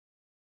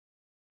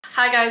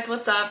Hi guys,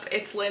 what's up?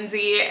 It's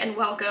Lindsay and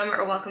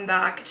welcome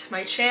back to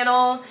my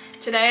channel.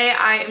 Today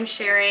I am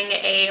sharing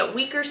a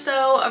week or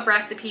so of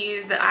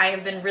recipes that I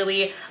have been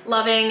really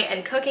loving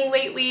and cooking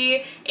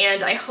lately,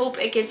 and I hope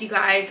it gives you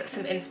guys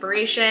some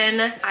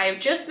inspiration. I've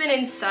just been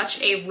in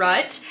such a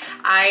rut.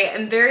 I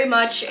am very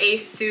much a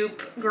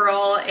soup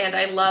girl and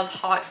I love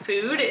hot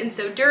food, and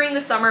so during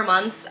the summer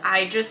months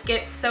I just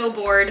get so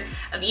bored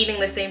of eating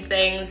the same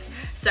things.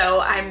 So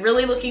I'm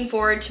really looking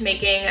forward to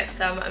making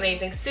some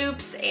amazing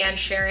soups and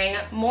sharing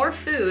more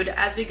food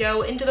as we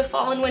go into the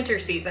fall and winter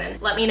season.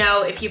 Let me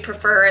know if you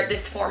prefer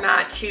this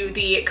format to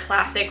the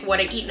classic what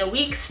I eat in a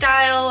week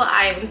style.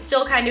 I am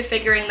still kind of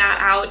figuring that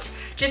out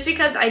just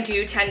because I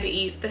do tend to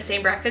eat the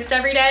same breakfast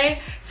every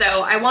day.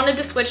 So I wanted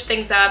to switch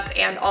things up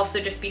and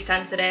also just be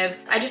sensitive.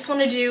 I just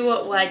want to do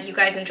what you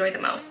guys enjoy the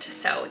most.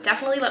 So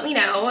definitely let me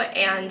know,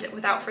 and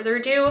without further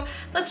ado,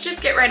 let's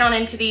just get right on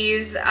into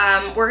these.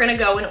 We're gonna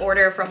go in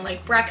order from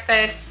like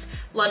breakfasts,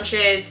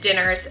 lunches,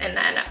 dinners, and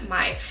then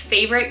my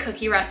favorite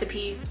cookie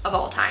recipe of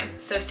all time,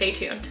 so stay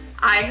tuned.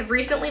 I have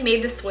recently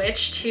made the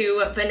switch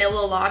to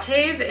vanilla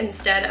lattes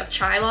instead of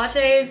chai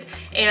lattes,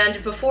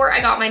 and before I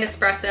got my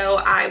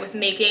Nespresso, I was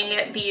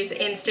making these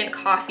instant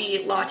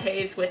coffee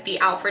lattes with the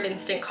Alfred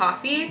instant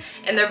coffee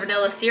and their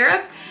vanilla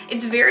syrup.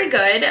 It's very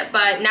good,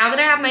 but now that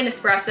I have my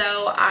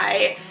Nespresso,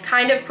 I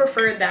kind of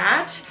prefer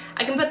that.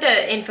 I can put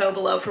the info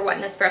below for what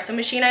Nespresso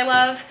machine I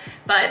love,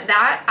 but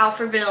that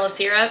Alfred vanilla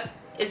syrup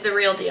is the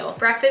real deal.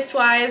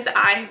 Breakfast-wise,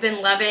 I have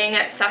been loving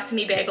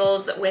sesame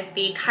bagels with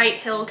the Kite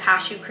Hill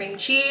cashew cream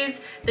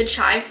cheese. The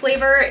chive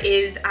flavor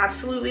is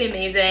absolutely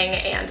amazing,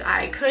 and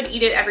I could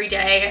eat it every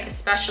day,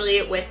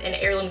 especially with an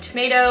heirloom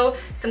tomato,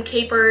 some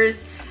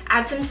capers,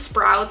 add some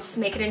sprouts,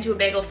 make it into a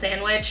bagel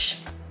sandwich.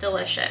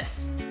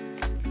 Delicious.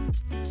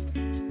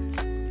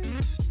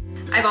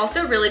 I've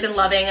also really been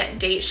loving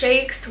date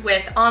shakes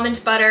with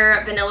almond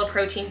butter, vanilla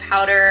protein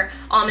powder,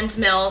 almond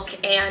milk,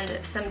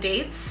 and some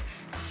dates.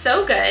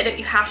 So good,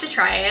 you have to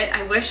try it.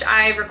 I wish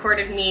I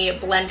recorded me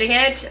blending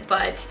it,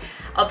 but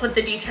I'll put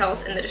the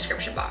details in the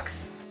description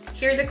box.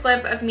 Here's a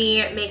clip of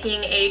me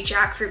making a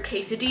jackfruit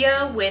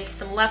quesadilla with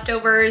some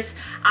leftovers.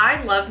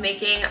 I love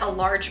making a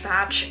large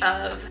batch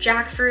of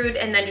jackfruit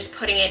and then just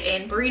putting it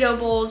in burrito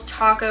bowls,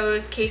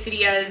 tacos,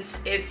 quesadillas.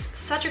 It's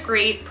such a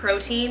great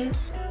protein.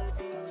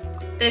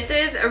 This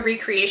is a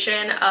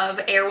recreation of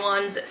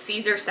Erewhon's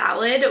Caesar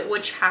salad,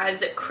 which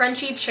has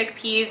crunchy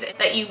chickpeas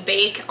that you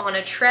bake on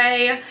a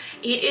tray.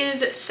 It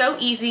is so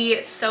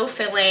easy, so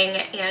filling,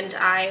 and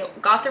I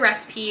got the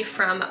recipe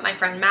from my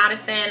friend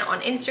Madison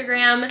on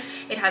Instagram.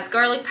 It has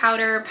garlic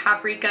powder,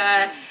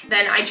 paprika,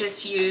 then I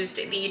just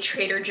used the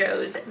Trader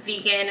Joe's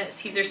vegan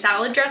Caesar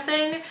salad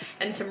dressing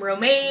and some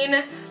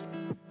romaine.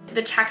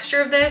 The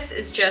texture of this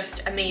is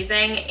just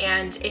amazing,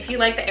 and if you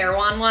like the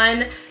Erewhon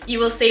one, you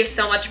will save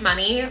so much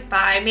money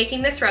by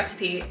making this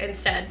recipe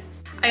instead.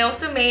 I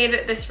also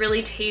made this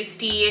really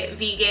tasty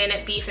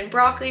vegan beef and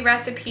broccoli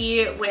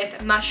recipe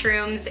with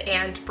mushrooms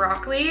and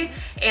broccoli,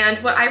 and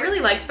what I really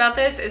liked about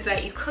this is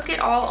that you cook it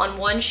all on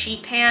one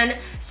sheet pan,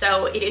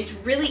 so it is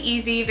really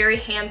easy, very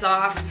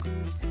hands-off.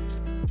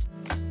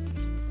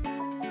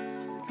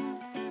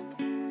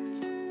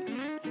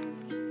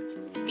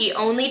 The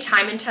only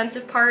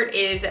time-intensive part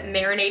is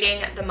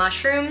marinating the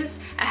mushrooms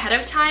ahead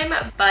of time,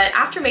 but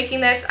after making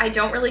this, I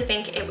don't really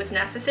think it was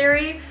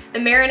necessary. The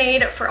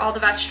marinade for all the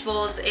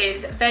vegetables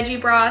is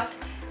veggie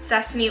broth,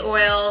 sesame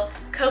oil,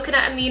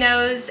 coconut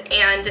aminos,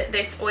 and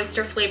this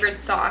oyster-flavored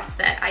sauce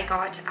that I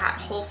got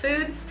at Whole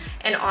Foods.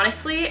 And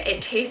honestly,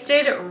 it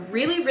tasted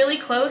really, really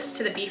close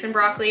to the beef and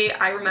broccoli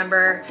I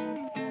remember.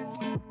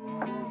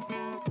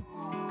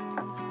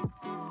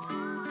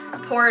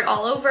 Pour it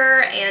all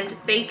over and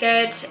bake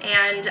it,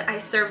 and I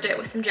served it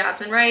with some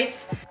jasmine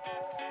rice.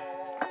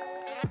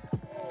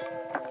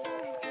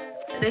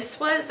 This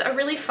was a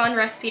really fun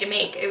recipe to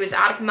make. It was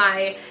out of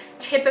my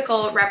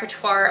typical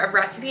repertoire of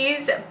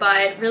recipes,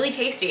 but really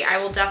tasty. I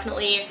will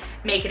definitely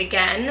make it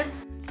again.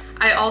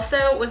 I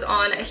also was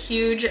on a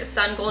huge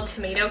sun gold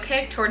tomato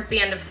kick towards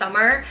the end of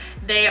summer.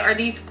 They are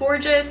these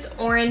gorgeous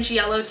orange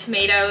yellow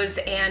tomatoes,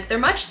 and they're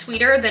much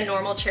sweeter than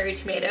normal cherry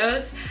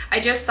tomatoes. I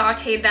just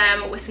sauteed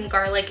them with some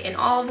garlic and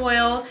olive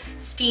oil,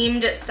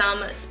 steamed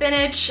some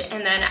spinach,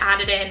 and then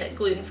added in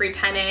gluten-free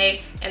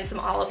penne and some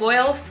olive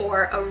oil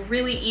for a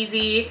really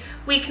easy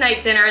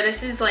weeknight dinner.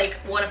 This is like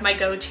one of my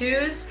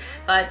go-tos,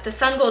 but the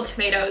sun gold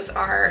tomatoes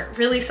are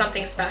really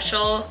something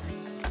special.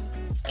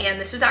 And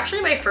this was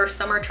actually my first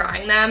summer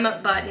trying them,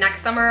 but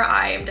next summer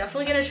I am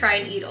definitely gonna try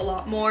and eat a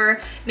lot more,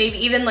 maybe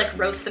even like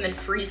roast them and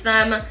freeze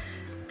them.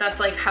 That's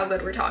like how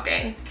good we're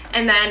talking.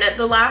 And then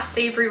the last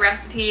savory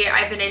recipe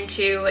I've been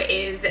into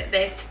is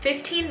this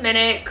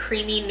 15-minute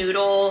creamy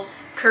noodle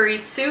curry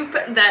soup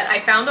that I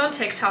found on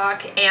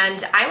TikTok,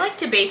 and I like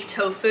to bake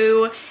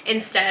tofu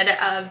instead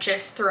of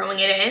just throwing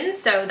it in,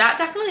 so that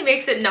definitely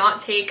makes it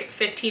not take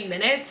 15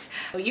 minutes.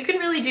 You can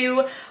really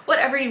do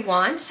whatever you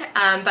want,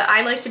 but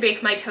I like to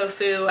bake my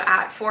tofu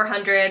at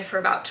 400 for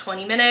about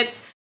 20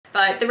 minutes,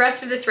 but the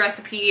rest of this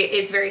recipe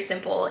is very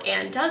simple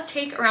and does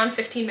take around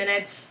 15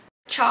 minutes.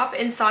 Chop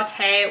and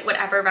saute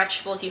whatever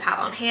vegetables you have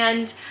on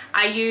hand.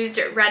 I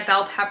used red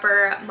bell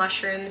pepper,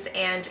 mushrooms,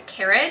 and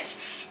carrot,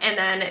 and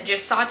then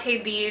just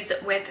sauteed these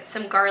with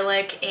some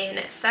garlic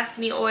in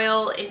sesame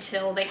oil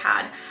until they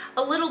had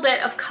a little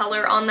bit of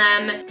color on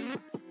them.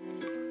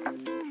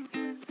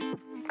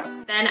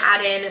 Then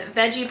add in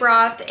veggie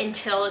broth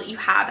until you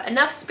have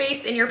enough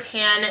space in your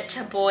pan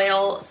to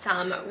boil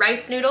some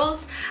rice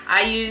noodles.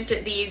 I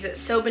used these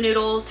soba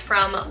noodles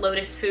from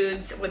Lotus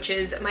Foods, which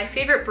is my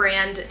favorite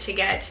brand to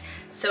get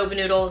soba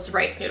noodles,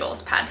 rice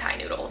noodles, pad thai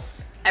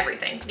noodles,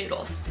 everything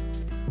noodles.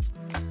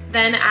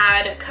 Then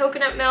add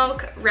coconut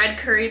milk, red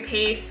curry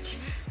paste,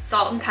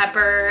 salt and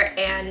pepper,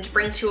 and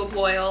bring to a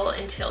boil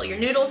until your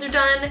noodles are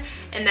done.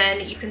 And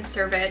then you can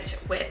serve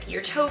it with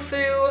your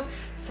tofu,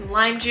 some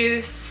lime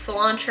juice,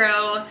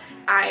 cilantro.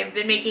 I've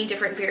been making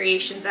different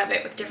variations of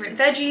it with different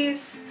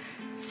veggies.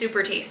 It's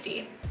super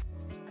tasty.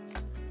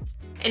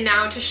 And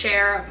now to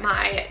share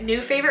my new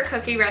favorite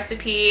cookie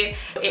recipe.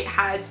 It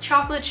has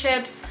chocolate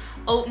chips,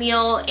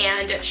 oatmeal,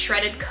 and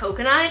shredded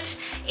coconut,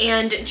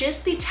 and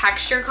just the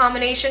texture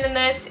combination in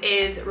this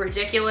is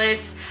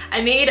ridiculous.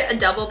 I made a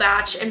double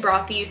batch and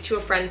brought these to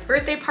a friend's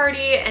birthday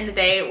party, and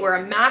they were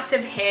a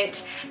massive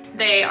hit.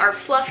 They are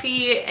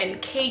fluffy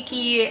and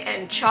cakey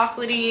and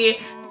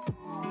chocolatey.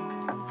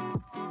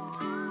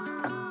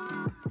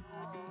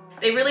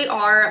 They really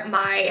are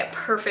my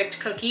perfect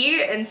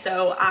cookie, and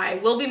so I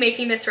will be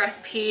making this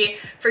recipe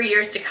for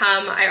years to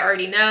come, I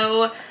already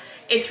know.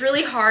 It's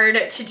really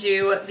hard to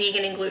do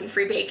vegan and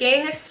gluten-free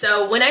baking,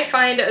 so when I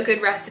find a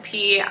good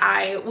recipe,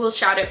 I will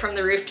shout it from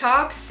the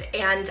rooftops,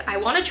 and I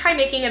want to try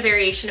making a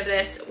variation of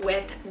this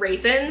with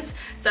raisins,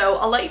 so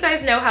I'll let you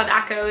guys know how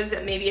that goes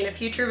maybe in a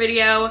future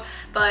video,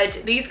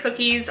 but these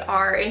cookies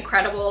are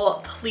incredible.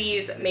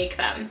 Please make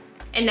them.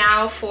 And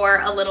now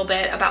for a little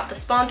bit about the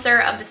sponsor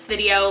of this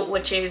video,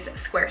 which is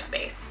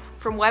Squarespace.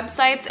 From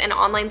websites and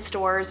online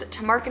stores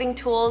to marketing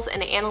tools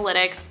and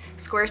analytics,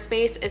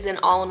 Squarespace is an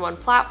all-in-one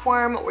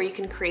platform where you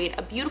can create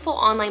a beautiful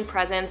online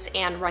presence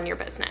and run your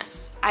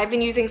business. I've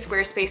been using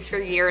Squarespace for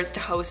years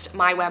to host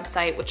my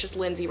website, which is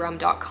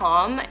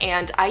lindseyrem.com,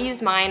 and I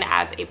use mine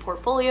as a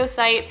portfolio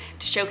site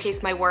to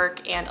showcase my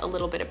work and a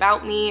little bit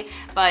about me,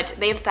 but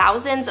they have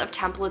thousands of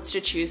templates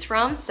to choose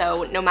from,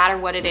 so no matter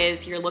what it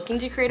is you're looking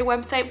to create a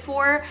website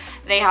for,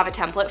 they have a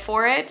template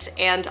for it,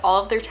 and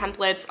all of their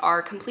templates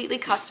are completely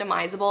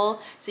customizable,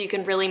 so you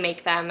can really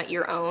make them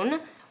your own.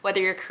 Whether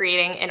you're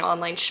creating an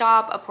online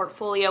shop, a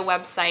portfolio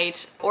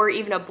website, or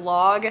even a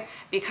blog,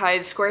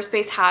 because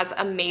Squarespace has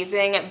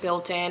amazing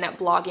built-in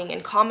blogging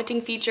and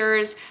commenting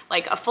features,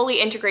 like a fully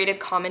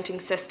integrated commenting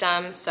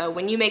system. So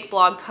when you make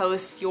blog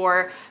posts,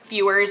 your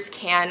viewers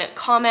can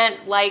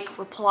comment, like,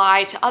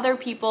 reply to other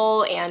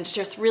people, and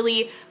just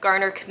really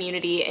garner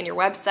community in your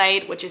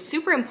website, which is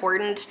super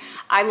important.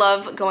 I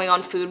love going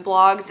on food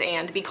blogs,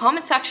 and the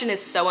comment section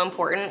is so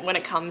important when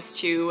it comes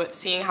to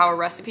seeing how a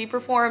recipe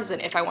performs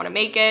and if I want to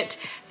make it.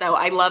 So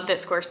I love that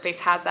Squarespace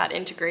has that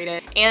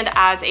integrated. And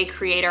as a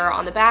creator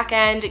on the back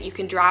end, you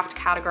can draft,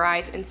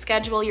 categorize, and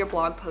schedule your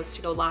blog posts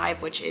to go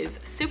live, which is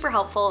super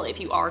helpful if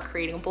you are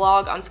creating a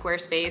blog on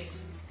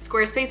Squarespace.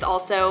 Squarespace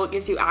also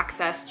gives you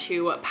access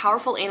to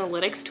powerful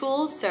analytics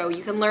tools, so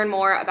you can learn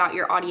more about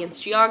your audience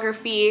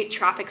geography,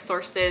 traffic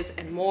sources,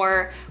 and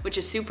more, which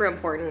is super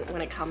important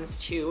when it comes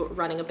to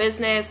running a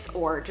business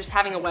or just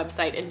having a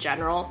website in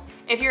general.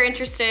 If you're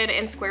interested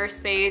in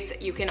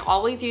Squarespace, you can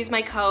always use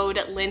my code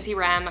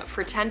lindseyrem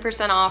for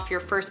 10% off your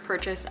first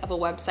purchase of a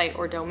website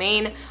or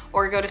domain,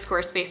 or go to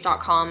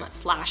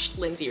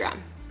squarespace.com/lindseyrem.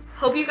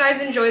 Hope you guys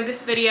enjoyed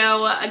this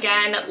video.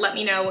 Again, let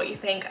me know what you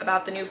think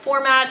about the new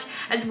format,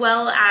 as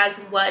well as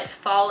what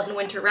fall and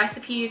winter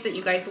recipes that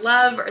you guys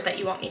love or that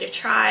you want me to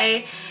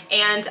try.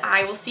 And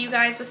I will see you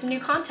guys with some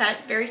new content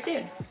very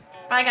soon.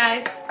 Bye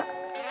guys.